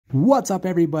What's up,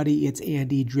 everybody? It's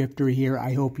Andy Drifter here.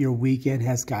 I hope your weekend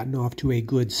has gotten off to a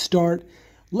good start.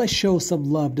 Let's show some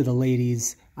love to the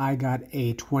ladies. I got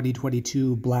a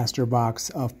 2022 blaster box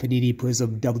of Panini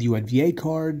Prizm WNBA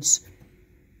cards.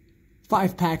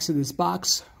 5 packs in this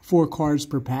box, 4 cards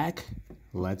per pack.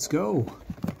 Let's go.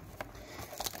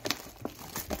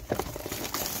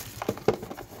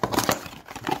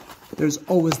 There's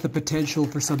always the potential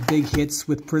for some big hits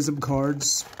with Prizm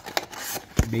cards.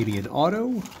 Maybe an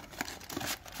auto?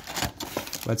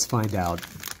 Let's find out.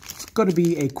 It's going to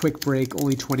be a quick break,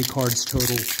 only 20 cards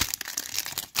total.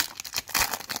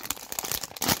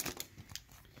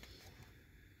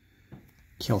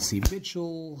 Kelsey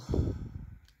Mitchell,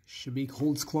 Shamik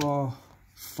Holdsclaw,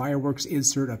 fireworks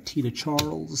insert of Tina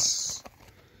Charles,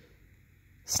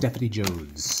 Stephanie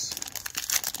Jones.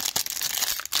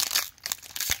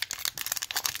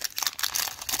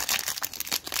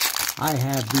 I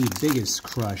have the biggest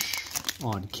crush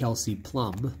on Kelsey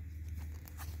Plum,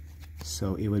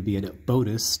 so it would be a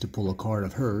bonus to pull a card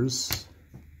of hers.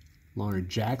 Lauren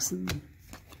Jackson,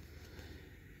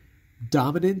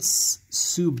 Dominance,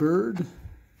 Sue Bird,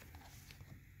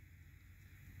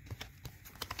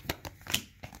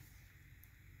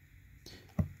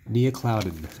 Nia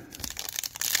Clouden,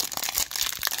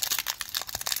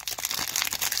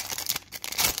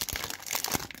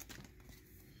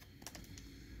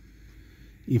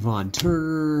 Yvonne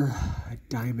Turner,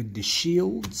 Diamond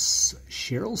DeShields,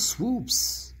 Cheryl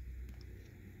Swoops.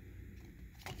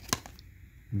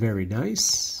 Very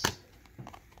nice.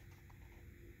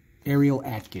 Ariel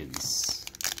Atkins.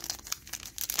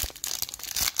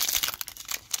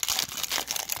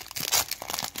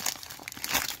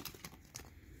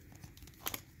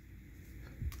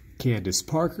 Candace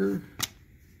Parker.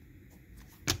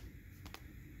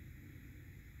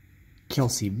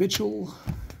 Kelsey Mitchell.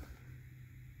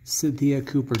 Cynthia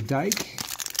Cooper-Dyke,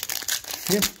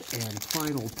 5th and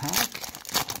final pack.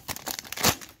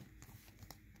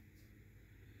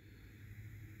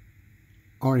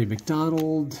 Ari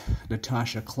McDonald,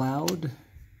 Natasha Cloud,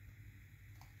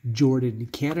 Jordan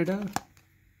Canada,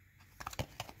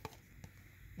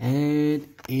 and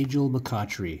Angel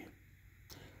McCautry.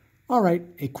 All right,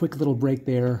 a quick little break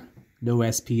there. No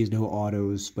SPs, no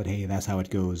autos, but hey, that's how it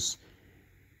goes.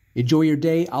 Enjoy your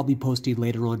day. I'll be posting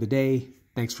later on today.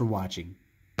 Thanks for watching.